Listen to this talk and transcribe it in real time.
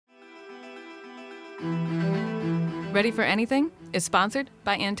Ready for Anything is sponsored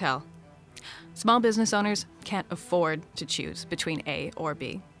by Intel. Small business owners can't afford to choose between A or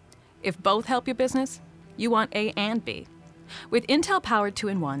B. If both help your business, you want A and B. With Intel-powered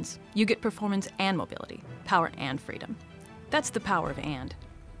 2-in-1s, you get performance and mobility, power and freedom. That's the power of and.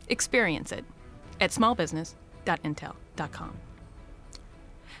 Experience it at smallbusiness.intel.com.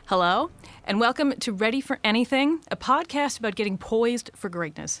 Hello, and welcome to Ready for Anything, a podcast about getting poised for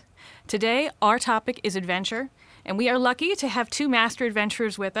greatness. Today, our topic is adventure, and we are lucky to have two master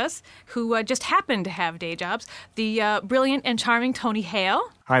adventurers with us who just happen to have day jobs. The brilliant and charming Tony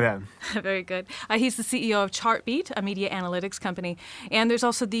Haile. Hi there. Very good. He's the CEO of Chartbeat, a media analytics company. And there's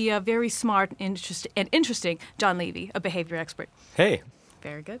also the very smart and interesting Jon Levy, a behavior expert. Hey.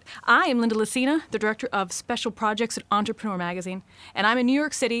 Very good. I am Linda Lucina, the director of special projects at Entrepreneur Magazine, and I'm in New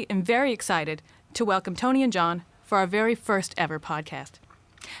York City and very excited to welcome Tony and Jon for our very first ever podcast.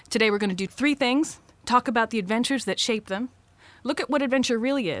 Today we're going to do three things: talk about the adventures that shape them, look at what adventure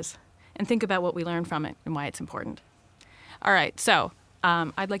really is, and think about what we learn from it and why it's important. All right, so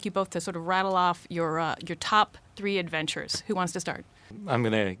I'd like you both to sort of rattle off your top three adventures. Who wants to start? I'm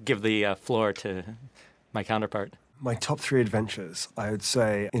going to give the floor to my counterpart. My top three adventures, I would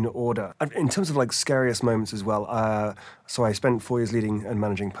say, in order. In terms of like scariest moments as well, so I spent 4 years leading and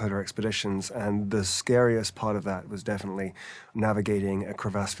managing polar expeditions, and the scariest part of that was definitely navigating a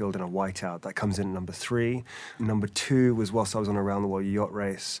crevasse field in a whiteout. That comes in at number 3. Number 2 was whilst I was on a round-the-world yacht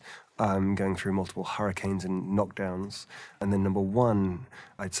race, going through multiple hurricanes and knockdowns. And then number 1,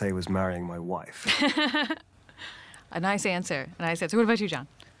 I'd say, was marrying my wife. A nice answer. So what about you, Jon?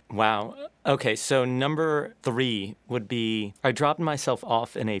 Wow. Okay, so number 3 would be I dropped myself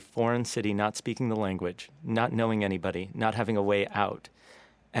off in a foreign city, not speaking the language, not knowing anybody, not having a way out.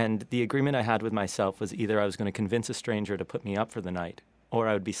 And the agreement I had with myself was either I was going to convince a stranger to put me up for the night, or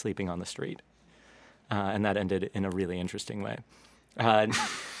I would be sleeping on the street. And that ended in a really interesting way.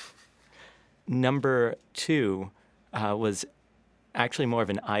 Number 2 was actually more of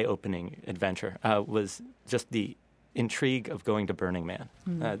an eye-opening adventure, was just the intrigue of going to Burning Man.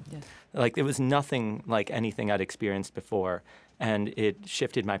 Yes. Like, it was nothing like anything I'd experienced before, and it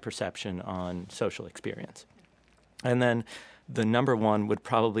shifted my perception on social experience. And then the number 1 would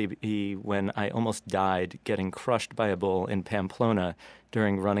probably be when I almost died getting crushed by a bull in Pamplona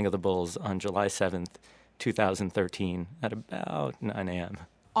during Running of the Bulls on July 7th, 2013 at about 9 a.m.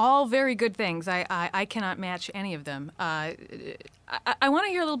 All very good things. I cannot match any of them. I want to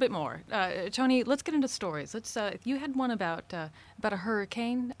hear a little bit more. Tony, let's get into stories. You had one about a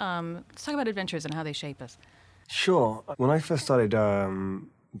hurricane. Let's talk about adventures and how they shape us. Sure. When I first started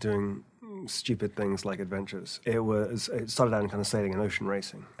doing stupid things like adventures, it started out in kind of sailing and ocean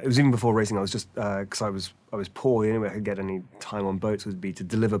racing. It was even before racing. I was just because I was poor. The only way I could get any time on boats would be to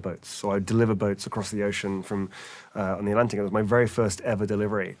deliver boats. So I would deliver boats across the ocean from on the Atlantic. It was my very first ever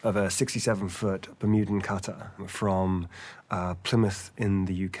delivery of a 67-foot Bermudan cutter from Plymouth in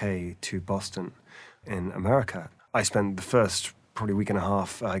the UK to Boston in America. I spent the first probably week and a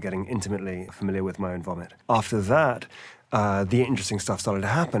half getting intimately familiar with my own vomit. After that, the interesting stuff started to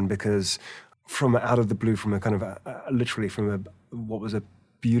happen because from out of the blue, from a kind of literally from what was a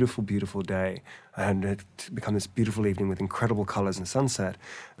beautiful, beautiful day, and it become this beautiful evening with incredible colors and sunset,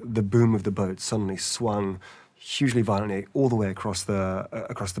 the boom of the boat suddenly swung hugely violently all the way across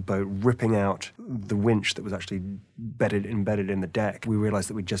the boat, ripping out the winch that was actually embedded in the deck. We realized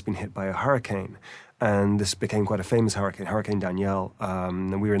that we'd just been hit by a hurricane, and this became quite a famous hurricane, Hurricane Danielle,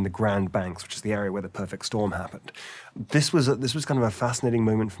 and we were in the Grand Banks, which is the area where the perfect storm happened. This was kind of a fascinating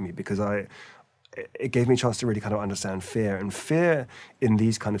moment for me because it gave me a chance to really kind of understand fear, and fear in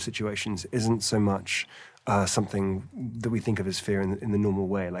these kind of situations isn't so much something that we think of as fear in the normal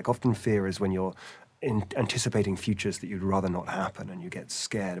way. Like, often fear is when you're anticipating futures that you'd rather not happen, and you get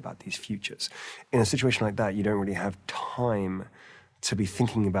scared about these futures. In a situation like that, you don't really have time to be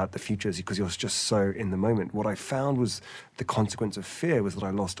thinking about the futures because you're just so in the moment. What I found was the consequence of fear was that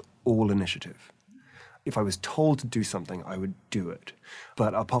I lost all initiative. If I was told to do something, I would do it.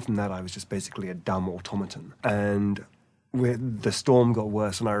 But apart from that, I was just basically a dumb automaton. And the storm got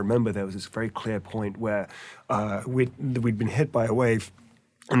worse, and I remember there was this very clear point where we'd been hit by a wave,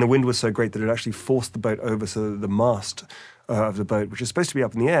 and the wind was so great that it actually forced the boat over, so the mast of the boat, which is supposed to be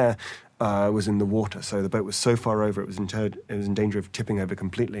up in the air, was in the water. So the boat was so far over, it was in danger of tipping over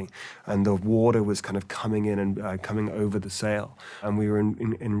completely. And the water was kind of coming in and coming over the sail. And we were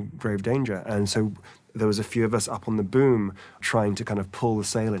in grave danger. And so there was a few of us up on the boom trying to kind of pull the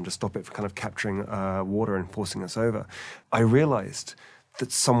sail in to stop it from kind of capturing water and forcing us over. I realized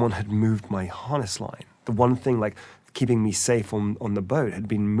that someone had moved my harness line. The one thing, like, keeping me safe on the boat had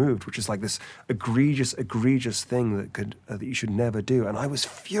been moved, which is like this egregious thing that you should never do. And I was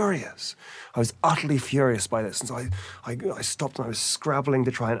furious. I was utterly furious by this. And so I stopped and I was scrabbling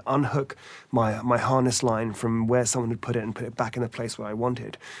to try and unhook my harness line from where someone had put it and put it back in the place where I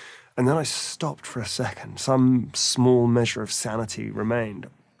wanted. And then I stopped for a second. Some small measure of sanity remained.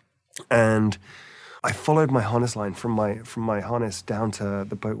 And I followed my harness line from my harness down to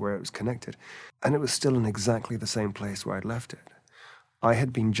the boat where it was connected, and it was still in exactly the same place where I'd left it. I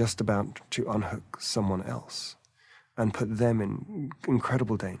had been just about to unhook someone else and put them in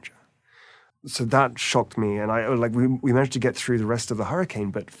incredible danger. So that shocked me, and we managed to get through the rest of the hurricane,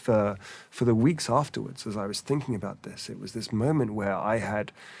 but for the weeks afterwards, as I was thinking about this, it was this moment where I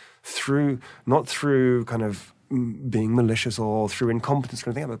had, not through kind of being malicious or through incompetence or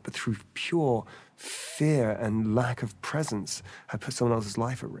anything like that, but through pure fear and lack of presence, had put someone else's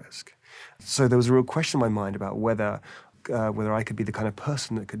life at risk. So there was a real question in my mind about whether I could be the kind of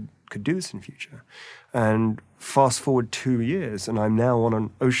person that could do this in future. And fast forward 2 years, and I'm now on an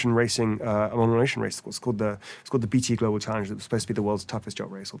ocean racing. I'm on an ocean race. It's called the BT Global Challenge. It's supposed to be the world's toughest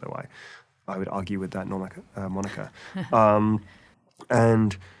yacht race, although I would argue with that moniker.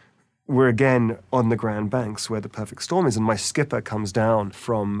 And we're again on the Grand Banks where the perfect storm is, and my skipper comes down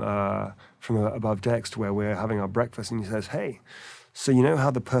from above decks to where we're having our breakfast, and he says, "Hey, so you know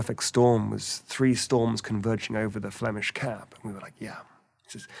how the perfect storm was 3 storms converging over the Flemish Cap?" And we were like, "Yeah."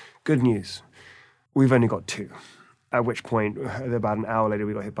 He says, "Good news. We've only got 2." At which point, about an hour later,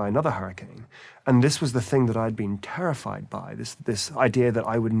 we got hit by another hurricane. And this was the thing that I'd been terrified by, this idea that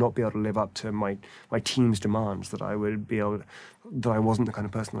I would not be able to live up to my team's demands, that I wasn't the kind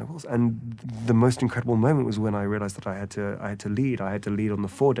of person I was. And the most incredible moment was when I realized that I had to lead. I had to lead on the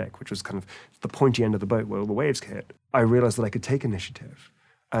foredeck, which was kind of the pointy end of the boat where all the waves hit. I realized that I could take initiative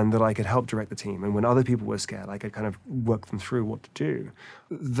and that I could help direct the team. And when other people were scared, I could kind of work them through what to do.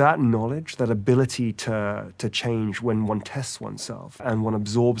 That knowledge, that ability to change when one tests oneself and one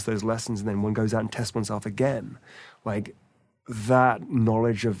absorbs those lessons and then one goes out and tests oneself again, like that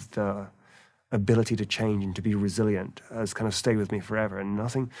knowledge of the ability to change and to be resilient has kind of stayed with me forever. And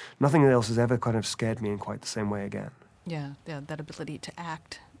nothing else has ever kind of scared me in quite the same way again. Yeah, that ability to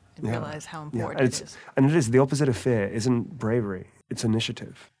act and realize how important it is. And it is. The opposite of fear isn't bravery. It's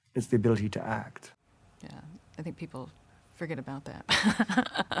initiative. It's the ability to act. Yeah, I think people forget about that.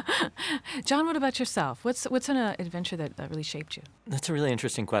 Jon, what about yourself? What's an adventure that really shaped you? That's a really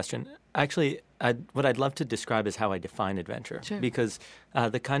interesting question. Actually, what I'd love to describe is how I define adventure. Sure. Because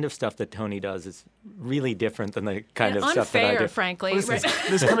the kind of stuff that Tony does is really different than the kind of stuff that I do. Unfair, frankly. Well,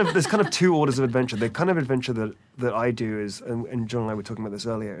 there's kind of 2 orders of adventure. The kind of adventure that I do is, and Jon and I were talking about this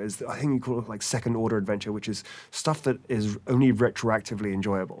earlier, is I think you call it like second order adventure, which is stuff that is only retroactively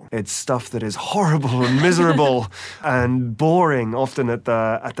enjoyable. It's stuff that is horrible and miserable and boring often at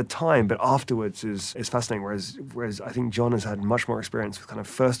the time, but afterwards is fascinating. Whereas I think Jon has had much more experience with kind of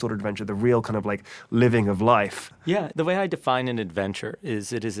first order adventure, the real kind of like living of life. Yeah, the way I define an adventure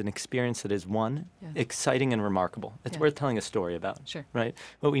is it is an experience that is exciting and remarkable. It's worth telling a story about. Sure. Right?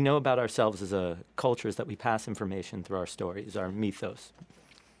 What we know about ourselves as a culture is that we pass information through our stories, our mythos.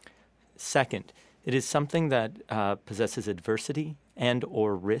 Second, it is something that possesses adversity and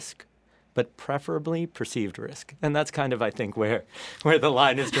or risk, but preferably perceived risk. And that's kind of, I think, where the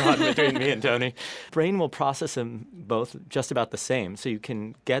line is drawn between me and Tony. Brain will process them both just about the same, so you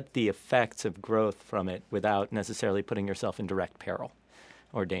can get the effects of growth from it without necessarily putting yourself in direct peril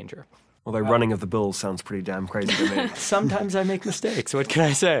or danger. Although running of the bulls sounds pretty damn crazy to me. Sometimes I make mistakes. What can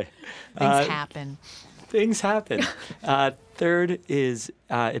I say? Things happen. Things happen. Third is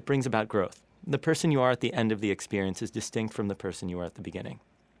it brings about growth. The person you are at the end of the experience is distinct from the person you were at the beginning.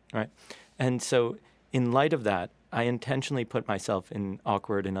 Right? And so in light of that, I intentionally put myself in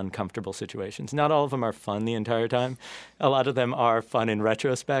awkward and uncomfortable situations. Not all of them are fun the entire time. A lot of them are fun in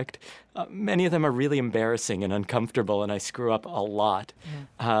retrospect. Many of them are really embarrassing and uncomfortable, and I screw up a lot.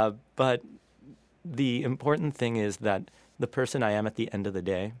 Yeah. But the important thing is that the person I am at the end of the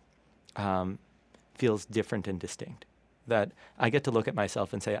day feels different and distinct. That I get to look at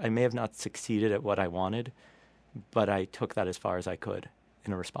myself and say, I may have not succeeded at what I wanted, but I took that as far as I could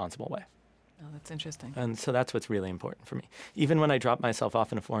in a responsible way. Oh, that's interesting. And so that's what's really important for me. Even when I dropped myself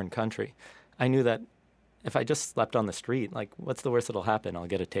off in a foreign country, I knew that if I just slept on the street, like, what's the worst that'll happen? I'll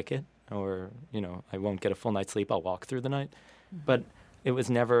get a ticket, or, I won't get a full night's sleep. I'll walk through the night. Mm-hmm. But it was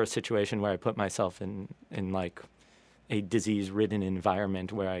never a situation where I put myself in like a disease-ridden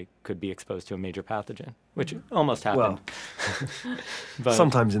environment where I could be exposed to a major pathogen, which almost happened. Well, but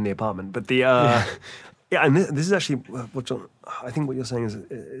sometimes in the apartment. But the... Yeah, and this is actually I think what you're saying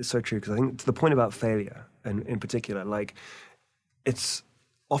is so true, because I think to the point about failure, in particular, like it's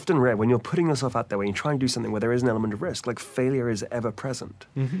often rare when you're putting yourself out there, when you try and do something where there is an element of risk, like failure is ever present.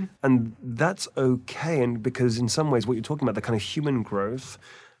 And that's okay. And because in some ways what you're talking about, the kind of human growth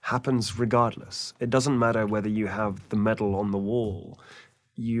happens regardless. It doesn't matter whether you have the medal on the wall.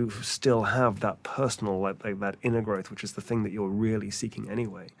 You still have that personal, like that inner growth, which is the thing that you're really seeking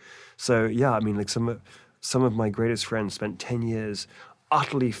anyway. So yeah, I mean, like some of my greatest friends spent 10 years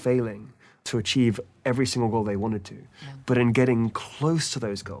utterly failing to achieve every single goal they wanted to. But in getting close to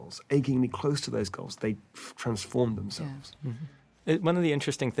those goals, achingly close to those goals, they transformed themselves. One of the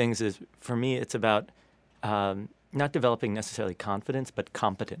interesting things is, for me, it's about not developing necessarily confidence, but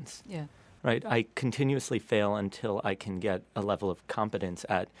competence. Right? I continuously fail until I can get a level of competence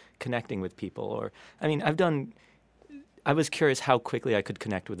at connecting with people. Or, I mean, I was curious how quickly I could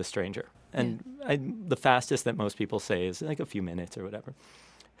connect with a stranger. And the fastest that most people say is like a few minutes or whatever.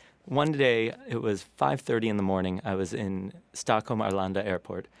 One day, it was 5:30 in the morning. I was in Stockholm Arlanda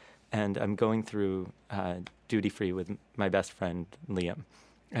Airport, and I'm going through duty-free with my best friend, Liam.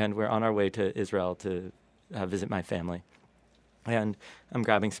 And we're on our way to Israel to visit my family. And I'm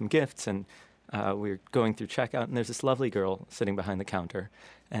grabbing some gifts, and we're going through checkout, and there's this lovely girl sitting behind the counter,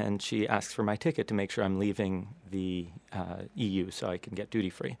 and she asks for my ticket to make sure I'm leaving the EU so I can get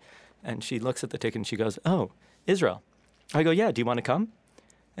duty-free. And she looks at the ticket, and she goes, "Oh, Israel." I go, "Yeah, do you want to come?"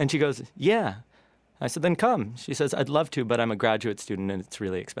 And she goes, "Yeah." I said, "Then come." She says, "I'd love to, but I'm a graduate student and it's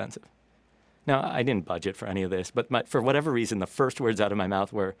really expensive." Now, I didn't budget for any of this, but for whatever reason, the first words out of my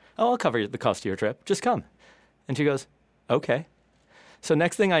mouth were, "Oh, I'll cover the cost of your trip. Just come." And she goes, "Okay." So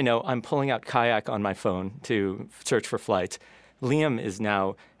next thing I know, I'm pulling out Kayak on my phone to search for flights. Liam is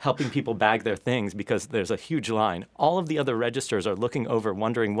now helping people bag their things because there's a huge line. All of the other registers are looking over,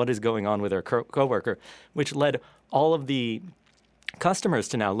 wondering what is going on with their coworker, which led all of the customers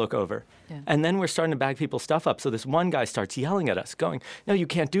to now look over. And then we're starting to bag people's stuff up. So this one guy starts yelling at us, going, "No, you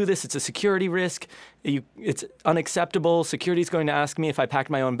can't do this. It's a security risk. It's unacceptable. Security's going to ask me if I packed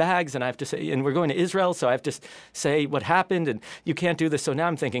my own bags, and I have to say, and we're going to Israel, so I have to say what happened, and you can't do this." So now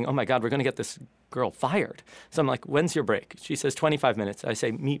I'm thinking, oh my God, we're going to get this girl fired. So I'm like, "When's your break?" She says, 25 minutes. I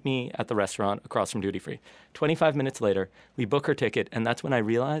say, "Meet me at the restaurant across from duty free." 25 minutes later, we book her ticket, and that's when I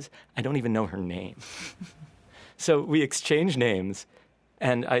realize I don't even know her name. So we exchange names,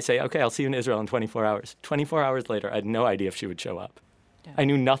 and I say, "Okay, I'll see you in Israel in 24 hours. 24 hours later, I had no idea if she would show up. I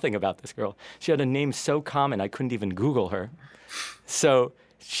knew nothing about this girl. She had a name so common, I couldn't even Google her. So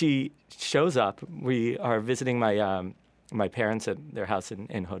she shows up. We are visiting my parents at their house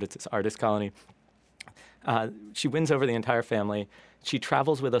in Hod. It's this artist colony. She wins over the entire family. She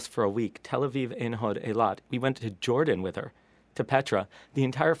travels with us for a week, Tel Aviv, Ein Hod, Eilat. We went to Jordan with her, to Petra. The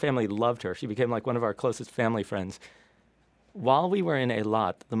entire family loved her. She became like one of our closest family friends. While we were in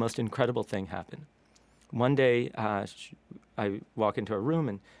Eilat, the most incredible thing happened. One day, I walk into her room,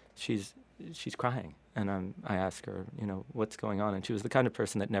 and she's crying. And I ask her, what's going on? And she was the kind of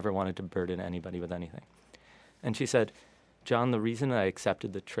person that never wanted to burden anybody with anything. And she said, "Jon, the reason I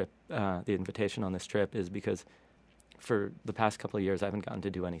accepted the trip, the invitation on this trip, is because for the past couple of years, I haven't gotten to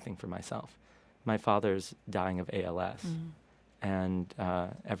do anything for myself. My father's dying of ALS. And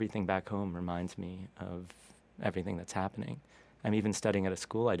everything back home reminds me of everything that's happening. I'm even studying at a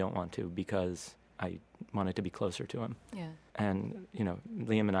school I don't want to because I wanted to be closer to him." And,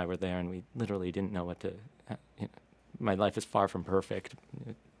 Liam and I were there, and we literally didn't know what to, my life is far from perfect,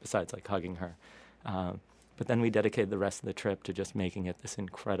 besides like hugging her. But then we dedicated the rest of the trip to just making it this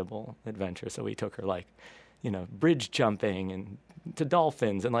incredible adventure. So we took her bridge jumping and to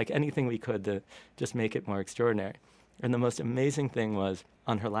dolphins and like anything we could to just make it more extraordinary. And the most amazing thing was,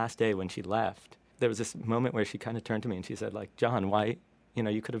 on her last day when she left, there was this moment where she kind of turned to me and she said, "Jon, why,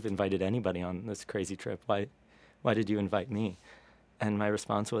 you could have invited anybody on this crazy trip. Why did you invite me?" And my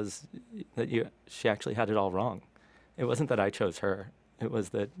response was that she actually had it all wrong. It wasn't that I chose her. It was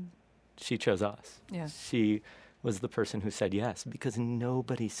that she chose us. She was the person who said yes, because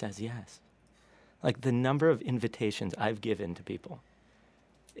nobody says yes. Like, the number of invitations I've given to people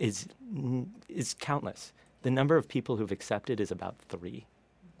is countless. The number of people who've accepted is about 3.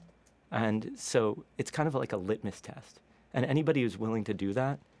 And so it's kind of like a litmus test. And anybody who's willing to do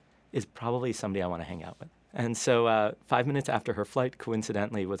that is probably somebody I want to hang out with. And so 5 minutes after her flight,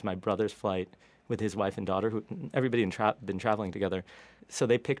 coincidentally, was my brother's flight with his wife and daughter, who everybody had been traveling together. So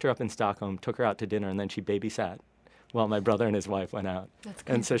they picked her up in Stockholm, took her out to dinner, and then she babysat while my brother and his wife went out. That's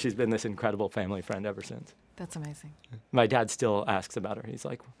great. And so she's been this incredible family friend ever since. That's amazing. My dad still asks about her. He's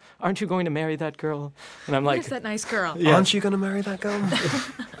like, "Aren't you going to marry that girl?" And I'm like, "Where's that nice girl?" Aren't you going to marry that girl?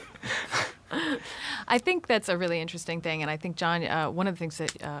 I think that's a really interesting thing, and I think, Jon, one of the things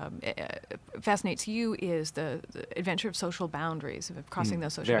that fascinates you is the adventure of social boundaries, of crossing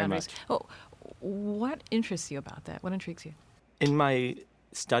those social very boundaries. much. Oh, what interests you about that? What intrigues you? In my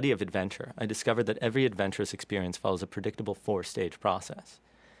study of adventure, I discovered that every adventurous experience follows a predictable 4-stage process.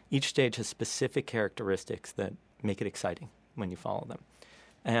 Each stage has specific characteristics that make it exciting when you follow them.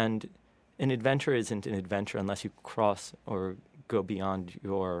 And an adventure isn't an adventure unless you cross or go beyond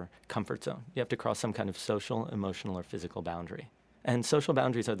your comfort zone. You have to cross some kind of social, emotional, or physical boundary. And social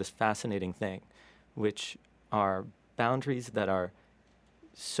boundaries are this fascinating thing, which are boundaries that are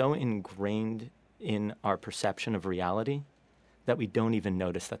so ingrained in our perception of reality that we don't even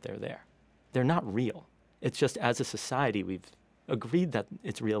notice that they're there. They're not real. It's just as a society, we've agreed that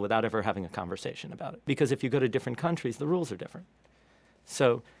it's real without ever having a conversation about it. Because if you go to different countries, the rules are different.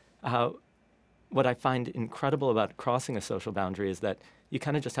 So what I find incredible about crossing a social boundary is that you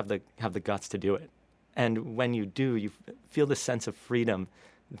kind of just have the guts to do it. And when you do, you feel this sense of freedom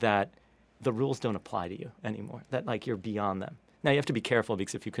that the rules don't apply to you anymore, that like you're beyond them. Now you have to be careful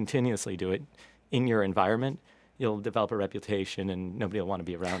because if you continuously do it in your environment, you'll develop a reputation and nobody will want to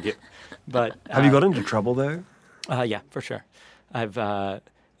be around you. But Have you got into trouble though? Yeah, for sure. I've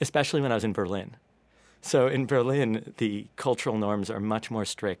especially when I was in Berlin. So in Berlin, the cultural norms are much more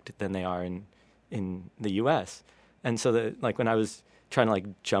strict than they are in the U.S. And so like when I was trying to like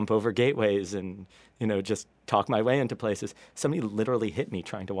jump over gateways and just talk my way into places, somebody literally hit me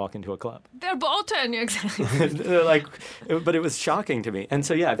trying to walk into a club. They're Bolton. They're like, but it was shocking to me. And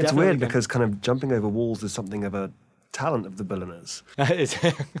so yeah, it's weird because kind of jumping over walls is something of a talent of the Berliners.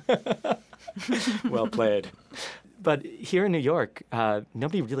 Well played. But here in New York,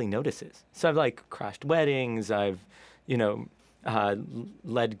 nobody really notices. So I've like crashed weddings. I've,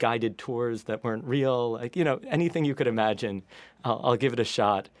 led guided tours that weren't real. Like, anything you could imagine, I'll give it a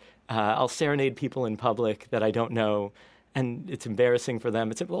shot. I'll serenade people in public that I don't know. And it's embarrassing for them.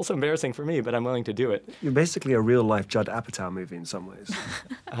 It's also embarrassing for me, but I'm willing to do it. You're basically a real life Judd Apatow movie in some ways.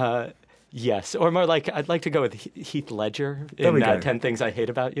 Yes, or more like I'd like to go with Heath Ledger in 10 Things I Hate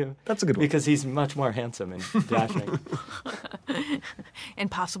About You. That's a good one. Because he's much more handsome and dashing. And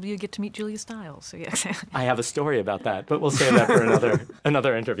possibly you get to meet Julia Stiles. So yes. I have a story about that, but we'll save that for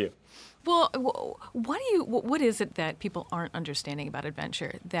another interview. Well, what is it that people aren't understanding about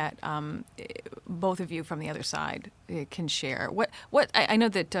adventure that both of you from the other side can share? What I know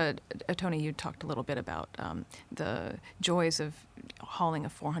that Tony, you talked a little bit about the joys of hauling a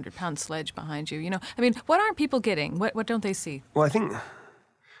 400-pound sledge behind you. What aren't people getting? What don't they see? Well, I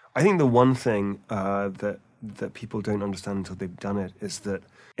think the one thing that people don't understand until they've done it is that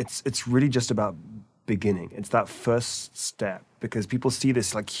it's really just about beginning. It's that first step, because people see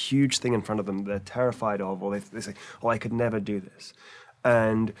this like huge thing in front of them they're terrified of, or they say, oh, I could never do this.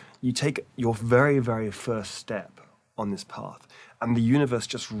 And you take your very, very first step on this path, and the universe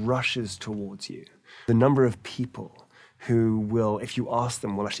just rushes towards you. The number of people who will, if you ask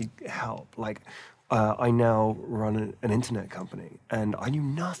them, will actually help. Like, I now run an internet company, and I knew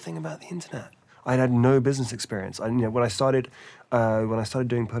nothing about the internet. I had no business experience. When I started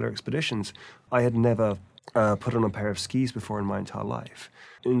doing polar expeditions, I had never put on a pair of skis before in my entire life.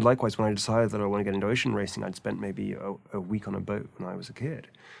 And likewise, when I decided that I want to get into ocean racing, I'd spent maybe a week on a boat when I was a kid.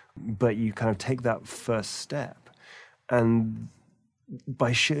 But you kind of take that first step, and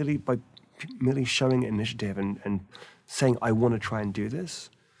by merely showing initiative and saying I want to try and do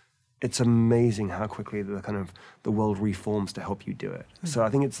this, it's amazing how quickly the world reforms to help you do it. Mm-hmm. So I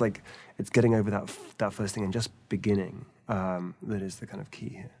think it's getting over that first thing and just beginning that is the kind of key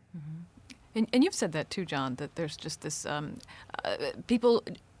here. Mm-hmm. And you've said that too, Jon, that there's just this people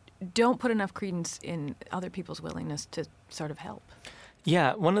don't put enough credence in other people's willingness to sort of help.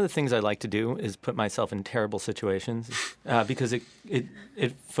 Yeah, one of the things I like to do is put myself in terrible situations because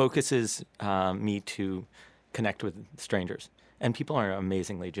it focuses me to connect with strangers. And people are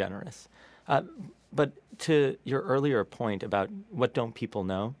amazingly generous. But to your earlier point about what don't people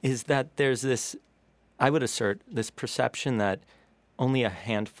know is that there's this, I would assert, this perception that only a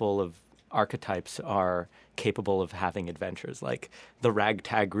handful of archetypes are capable of having adventures, like the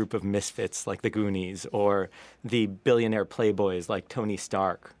ragtag group of misfits like the Goonies, or the billionaire playboys like Tony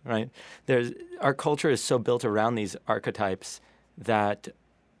Stark, right? Our culture is so built around these archetypes that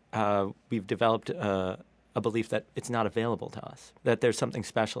we've developed a belief that it's not available to us, that there's something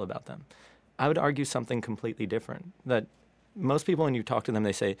special about them. I would argue something completely different, that most people, when you talk to them,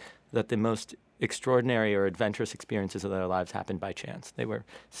 they say that the most extraordinary or adventurous experiences of their lives happened by chance. They were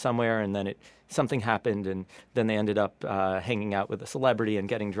somewhere and then something happened and then they ended up hanging out with a celebrity and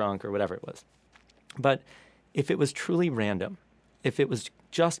getting drunk or whatever it was. But if it was truly random, if it was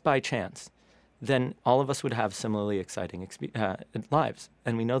just by chance, then all of us would have similarly exciting lives.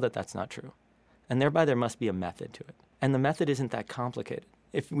 And we know that that's not true. And thereby there must be a method to it. And the method isn't that complicated.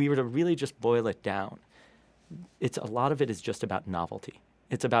 If we were to really just boil it down, a lot of it is just about novelty.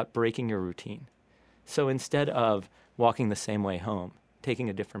 It's about breaking your routine. So instead of walking the same way home, taking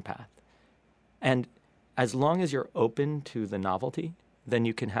a different path. And as long as you're open to the novelty, then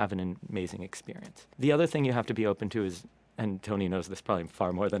you can have an amazing experience. The other thing you have to be open to is, and Tony knows this probably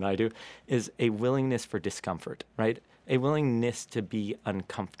far more than I do, is a willingness for discomfort, right? A willingness to be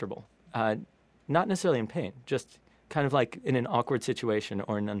uncomfortable. Not necessarily in pain, just kind of like in an awkward situation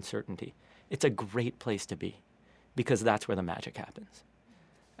or an uncertainty. It's a great place to be because that's where the magic happens.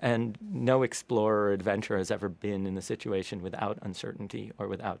 And no explorer or adventurer has ever been in a situation without uncertainty or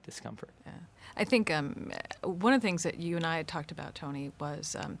without discomfort. Yeah. I think one of the things that you and I had talked about, Tony,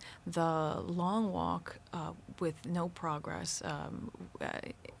 was the long walk with no progress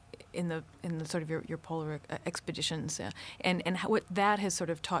in the sort of your polar expeditions, and what that has sort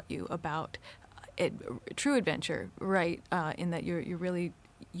of taught you about true adventure, right? In that you're really,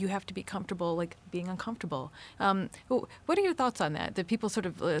 you have to be comfortable, like being uncomfortable. What are your thoughts on that? That people sort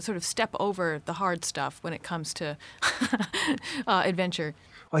of step over the hard stuff when it comes to adventure.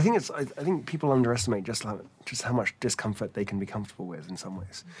 Well, I think people underestimate just how much discomfort they can be comfortable with in some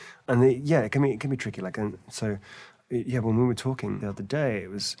ways, and it can be tricky. When we were talking the other day, it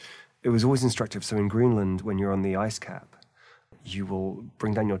was always instructive. So in Greenland, when you're on the ice cap, you will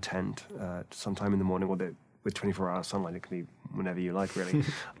bring down your tent sometime in the morning, with 24-hour sunlight. It can be whenever you like, really.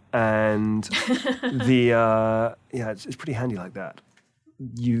 And it's pretty handy like that.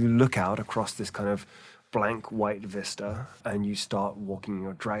 You look out across this kind of blank white vista, and you start walking.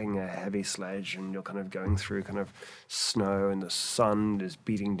 You're dragging a heavy sledge, and you're kind of going through kind of snow, and the sun is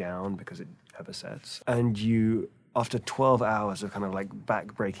beating down because it never sets. And you, after 12 hours of kind of like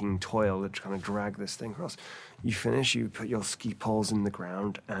back-breaking toil to kind of drag this thing across, you finish, you put your ski poles in the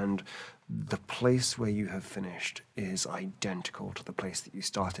ground, and the place where you have finished is identical to the place that you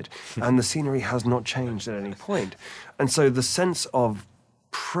started. And the scenery has not changed at any point. And so the sense of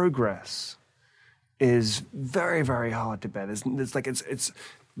progress is very, very hard to bear. It's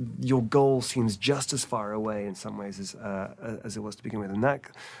your goal seems just as far away in some ways as it was to begin with, and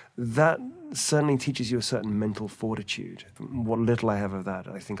that certainly teaches you a certain mental fortitude. What little I have of that,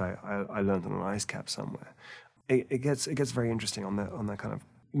 I think I learned on an ice cap somewhere. It gets very interesting on that kind of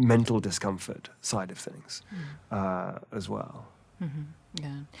mental discomfort side of things as well. Mm-hmm.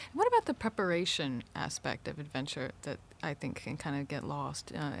 Yeah. What about the preparation aspect of adventure that I think can kind of get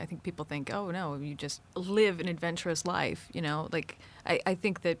lost? I think people think, oh no, you just live an adventurous life. I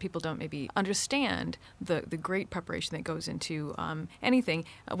think that people don't maybe understand the great preparation that goes into anything,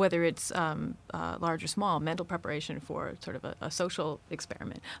 whether it's large or small, mental preparation for sort of a social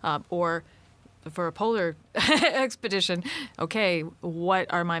experiment, or for a polar expedition. Okay,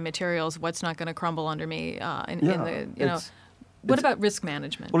 what are my materials? What's not going to crumble under me? What about risk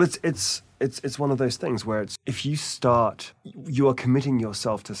management? Well, it's one of those things where if you start, you are committing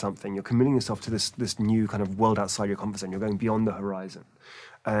yourself to something. You're committing yourself to this new kind of world outside your comfort zone. You're going beyond the horizon,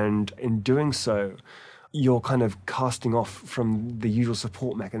 and in doing so, you're kind of casting off from the usual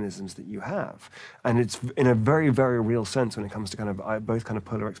support mechanisms that you have. And it's in a very, very real sense when it comes to kind of both kind of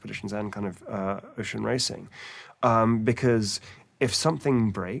polar expeditions and kind of ocean racing, because if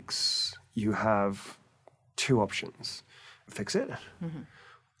something breaks, you have two options. Fix it,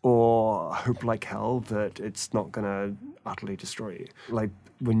 or hope like hell that it's not going to utterly destroy you. Like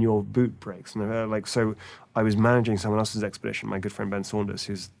when your boot breaks. So I was managing someone else's expedition, my good friend Ben Saunders,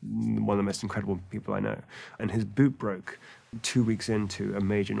 who's one of the most incredible people I know, and his boot broke 2 weeks into a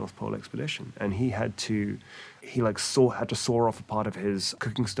major North Pole expedition, and he had to saw off a part of his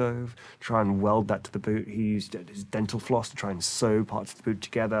cooking stove, try and weld that to the boot. He used his dental floss to try and sew parts of the boot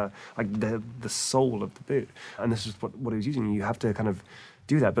together, like the sole of the boot. And this is what he was using. You have to kind of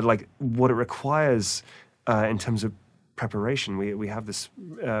do that. But like what it requires in terms of preparation, we have this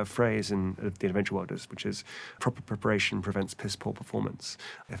phrase in the adventure world, which is proper preparation prevents piss poor performance,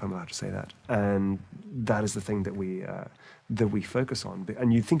 if I'm allowed to say that. And that is the thing that we focus on.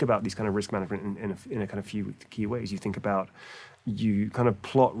 And you think about these kind of risk management in a kind of few key ways. You kind of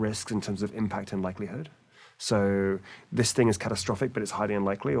plot risks in terms of impact and likelihood. So this thing is catastrophic, but it's highly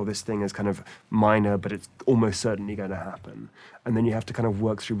unlikely, or this thing is kind of minor, but it's almost certainly going to happen. And then you have to kind of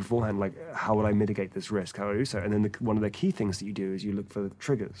work through beforehand, like, how will I mitigate this risk? How will I do so? And then one of the key things that you do is you look for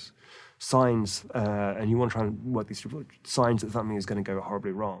triggers, signs, and you want to try and work these through, signs that something is going to go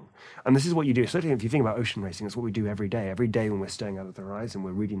horribly wrong. And this is what you do. Certainly if you think about ocean racing, it's what we do every day. Every day when we're staring out at the horizon,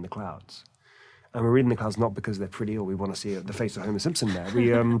 we're reading the clouds. And we're reading the clouds not because they're pretty or we want to see the face of Homer Simpson there.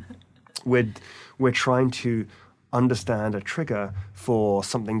 We're trying to understand a trigger for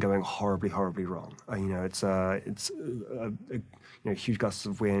something going horribly, horribly wrong. It's huge gusts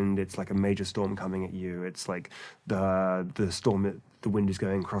of wind. It's like a major storm coming at you. It's like the wind is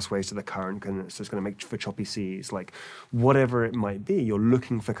going crossways to the current, and so it's going to make for choppy seas. Like whatever it might be, you're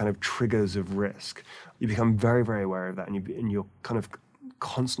looking for kind of triggers of risk. You become very, very aware of that, and you're kind of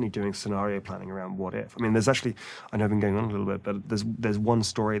constantly doing scenario planning around what if. I mean, there's actually, I know I've been going on a little bit, but there's one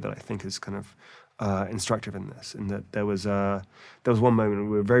story that I think is kind of instructive in this, in that there was one moment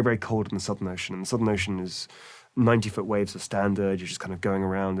we were very, very cold in the Southern Ocean, and the Southern Ocean is 90-foot waves are standard. You're just kind of going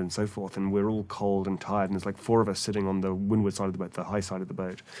around and so forth, and we're all cold and tired, and there's like 4 of us sitting on the windward side of the boat, the high side of the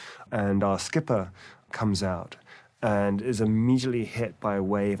boat, and our skipper comes out and is immediately hit by a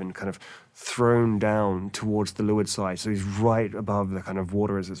wave and kind of thrown down towards the leeward side. So he's right above the kind of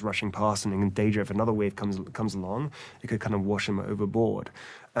water as it's rushing past, and in danger if another wave comes along, it could kind of wash him overboard.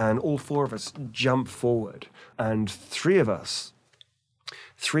 And all 4 of us jump forward, and three of us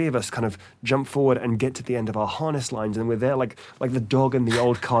kind of jump forward and get to the end of our harness lines, and we're there like the dog in the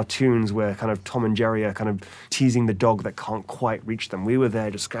old cartoons where kind of Tom and Jerry are kind of teasing the dog that can't quite reach them. We were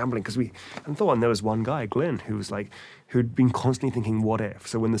there just scrambling because we hadn't thought, and there was one guy, Glenn, who'd been constantly thinking, what if?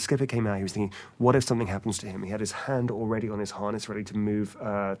 So when the skipper came out, he was thinking, what if something happens to him? He had his hand already on his harness, ready to move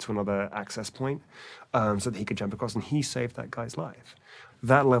to another access point so that he could jump across, and he saved that guy's life.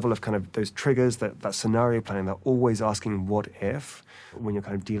 That level of kind of those triggers, that scenario planning, that always asking what if, when you're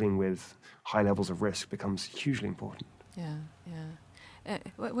kind of dealing with high levels of risk, becomes hugely important. Yeah.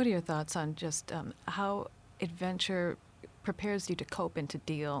 What are your thoughts on just how adventure prepares you to cope and to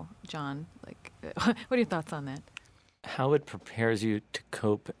deal, Jon? Like, what are your thoughts on that? How it prepares you to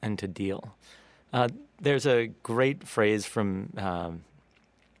cope and to deal. There's a great phrase from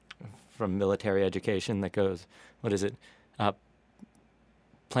military education that goes, what is it?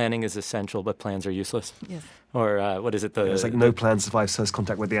 Planning is essential, but plans are useless. Yes. Or what is it? It's like no plan survives first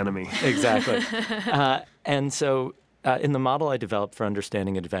contact with the enemy. Exactly. And so in the model I developed for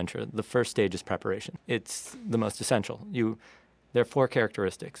understanding adventure, the first stage is preparation. It's the most essential. There are 4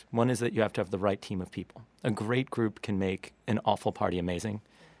 characteristics. One is that you have to have the right team of people. A great group can make an awful party amazing,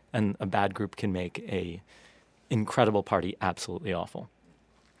 and a bad group can make a incredible party absolutely awful.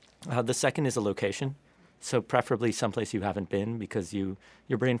 The second is a location. So preferably someplace you haven't been, because your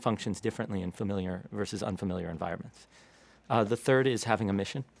brain functions differently in familiar versus unfamiliar environments. The third is having a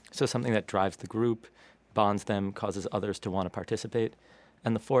mission, so something that drives the group, bonds them, causes others to want to participate.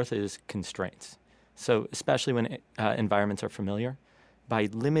 And the fourth is constraints. So especially when environments are familiar, by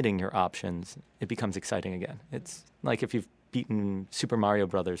limiting your options, it becomes exciting again. It's like if you've beaten Super Mario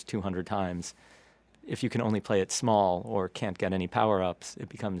Brothers 200 times, if you can only play it small or can't get any power-ups, it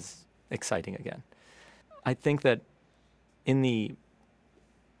becomes exciting again. I think that in the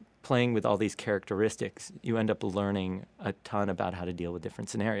playing with all these characteristics, you end up learning a ton about how to deal with different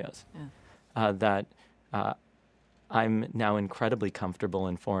scenarios. Yeah. I'm now incredibly comfortable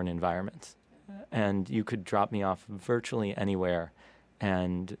in foreign environments. And you could drop me off virtually anywhere,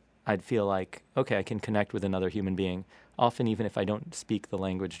 and I'd feel like, okay, I can connect with another human being, often even if I don't speak the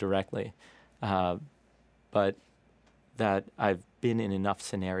language directly. But that I've been in enough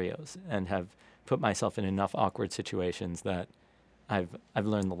scenarios and have put myself in enough awkward situations that I've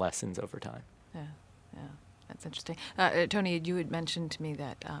learned the lessons over time. Yeah. That's interesting. Tony, you had mentioned to me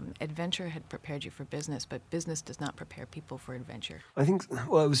that adventure had prepared you for business, but business does not prepare people for adventure. I think,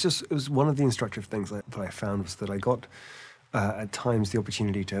 well, it was one of the instructive things that I found was that I got at times the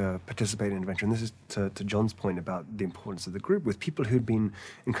opportunity to participate in adventure. And this is to Jon's point about the importance of the group, with people who'd been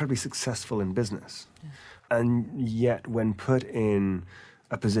incredibly successful in business. Yeah. And yet when put in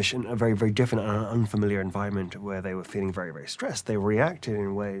a position, a very, very different and unfamiliar environment where they were feeling very, very stressed, they reacted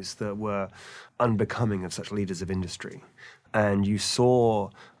in ways that were unbecoming of such leaders of industry. And you saw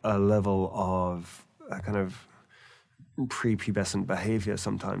a level of kind of prepubescent behavior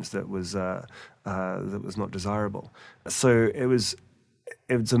sometimes that was not desirable. So it was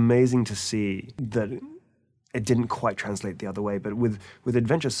amazing to see that it didn't quite translate the other way. But with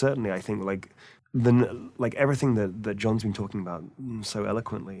adventure, certainly, I think like everything that Jon's been talking about so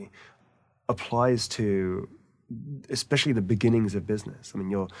eloquently applies to especially the beginnings of business. I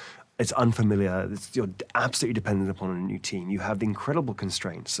mean, it's unfamiliar. You're absolutely dependent upon a new team. You have the incredible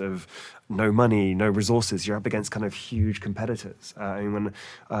constraints of no money, no resources. You're up against kind of huge competitors. I mean,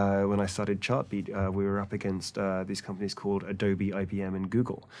 when I started Chartbeat, we were up against these companies called Adobe, IBM, and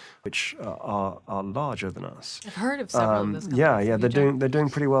Google, which are larger than us. I've heard of several of those companies. Yeah, they're doing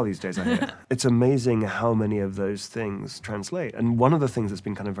pretty well these days, I hear. It's amazing how many of those things translate. And one of the things that's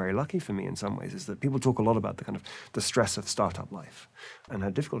been kind of very lucky for me in some ways is that people talk a lot about the kind of the stress of startup life and how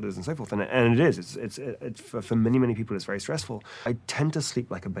difficult it is and so so forth. And it is. It's for many people, it's very stressful. I tend to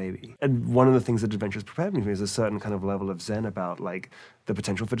sleep like a baby. And one of the things that adventures prepared me for is a certain kind of level of zen about like the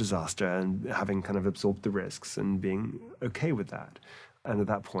potential for disaster and having kind of absorbed the risks and being okay with that. And at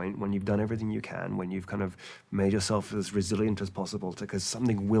that point, when you've done everything you can, when you've kind of made yourself as resilient as possible, because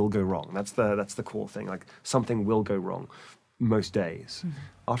something will go wrong. That's the core thing. Like something will go wrong most days. Mm-hmm.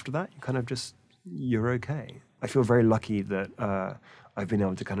 After that, you're okay. I feel very lucky that I've been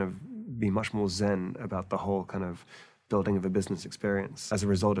able to kind of be much more zen about the whole kind of building of a business experience as a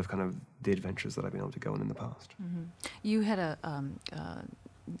result of kind of the adventures that I've been able to go on in the past. Mm-hmm. You had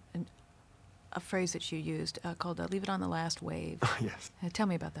a phrase that you used called "leave it on the last wave." Yes. Tell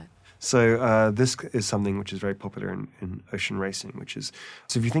me about that. So this is something which is very popular in ocean racing, which is,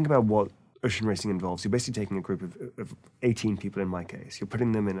 so if you think about what ocean racing involves, you're basically taking a group of 18 people in my case. You're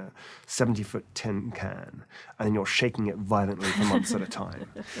putting them in a 70-foot tin can, and then you're shaking it violently for months at a time.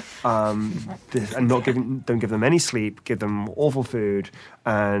 And don't give them any sleep, give them awful food,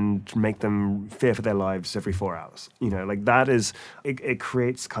 and make them fear for their lives every 4 hours. Like that is, it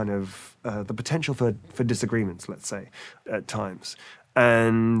creates kind of the potential for disagreements, let's say, at times.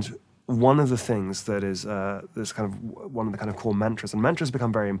 And one of the things that is this kind of one of the kind of core mantras, and mantras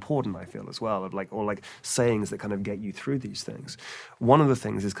become very important, I feel, as well, or sayings that kind of get you through these things. One of the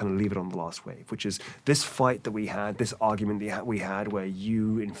things is kind of leave it on the last wave, which is this fight that we had, this argument that we had, where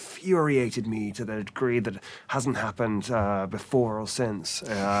you infuriated me to the degree that hasn't happened before or since.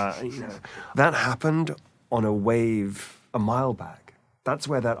 That happened on a wave a mile back. That's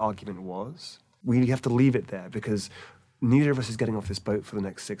where that argument was. We have to leave it there because neither of us is getting off this boat for the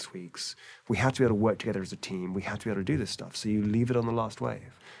next 6 weeks. We have to be able to work together as a team. We have to be able to do this stuff. So you leave it on the last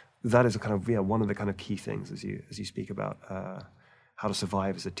wave. That is a kind of one of the kind of key things as you speak about how to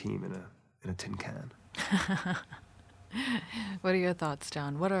survive as a team in a tin can. What are your thoughts,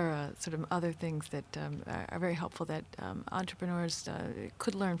 Jon? What are sort of other things that are very helpful that entrepreneurs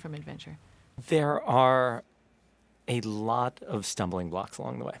could learn from adventure? There are a lot of stumbling blocks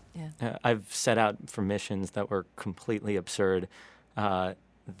along the way. Yeah. I've set out for missions that were completely absurd,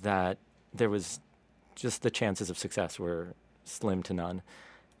 that there was just the chances of success were slim to none.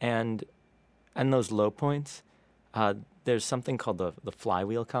 And those low points, there's something called the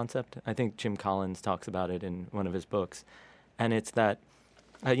flywheel concept. I think Jim Collins talks about it in one of his books. And it's that,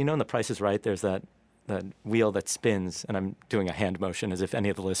 in The Price is Right, there's that wheel that spins, and I'm doing a hand motion as if any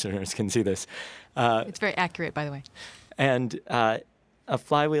of the listeners can see this. It's very accurate, by the way. And a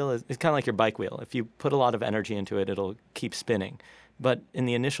flywheel is kind of like your bike wheel. If you put a lot of energy into it, it'll keep spinning. But in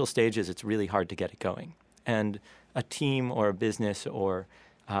the initial stages, it's really hard to get it going. And a team or a business or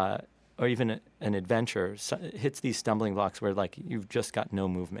even an adventure hits these stumbling blocks where you've just got no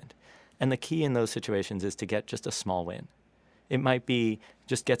movement. And the key in those situations is to get just a small win. It might be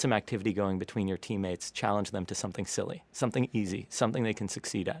just get some activity going between your teammates, challenge them to something silly, something easy, something they can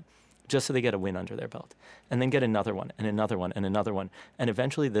succeed at, just so they get a win under their belt. And then get another one and another one and another one. And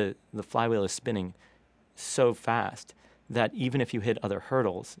eventually the flywheel is spinning so fast that even if you hit other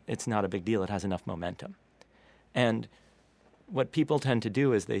hurdles, it's not a big deal. It has enough momentum. And what people tend to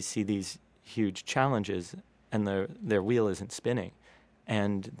do is they see these huge challenges and their wheel isn't spinning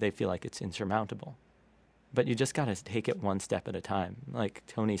and they feel like it's insurmountable. But you just got to take it one step at a time. Like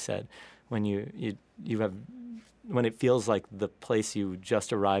Tony said, when when it feels like the place you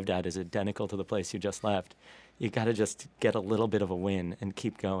just arrived at is identical to the place you just left, you got to just get a little bit of a win and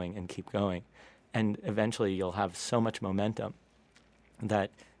keep going and keep going. And eventually you'll have so much momentum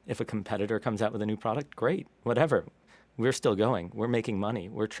that if a competitor comes out with a new product, great, whatever. We're still going. We're making money.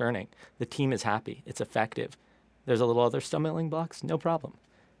 We're churning. The team is happy. It's effective. There's a little other stumbling blocks, no problem.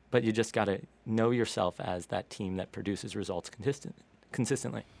 But you just got to know yourself as that team that produces results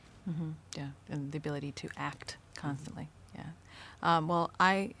consistently. Mm-hmm. Yeah, and the ability to act constantly. Yeah. Well,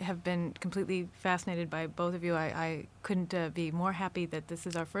 I have been completely fascinated by both of you. I couldn't be more happy that this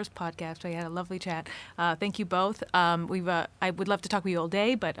is our first podcast. We had a lovely chat. Thank you both. I would love to talk with you all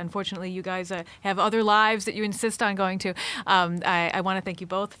day, but unfortunately you guys have other lives that you insist on going to. I want to thank you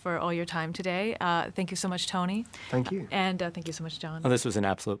both for all your time today. Thank you so much, Tony. Thank you. And thank you so much, Jon. Oh, this was an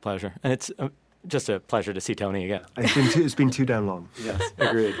absolute pleasure. And it's just a pleasure to see Tony again. It's been too damn long. Yes,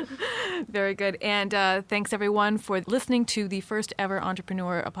 agreed. Very good. And thanks, everyone, for listening to the first ever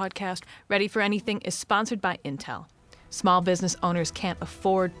Entrepreneur podcast. Ready for Anything is sponsored by Intel. Small business owners can't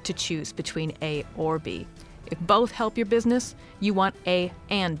afford to choose between A or B. If both help your business, you want A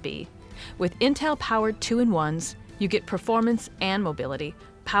and B. With Intel-powered 2-in-1s, you get performance and mobility,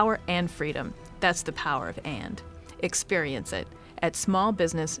 power and freedom. That's the power of and. Experience it at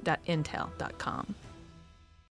smallbusiness.intel.com.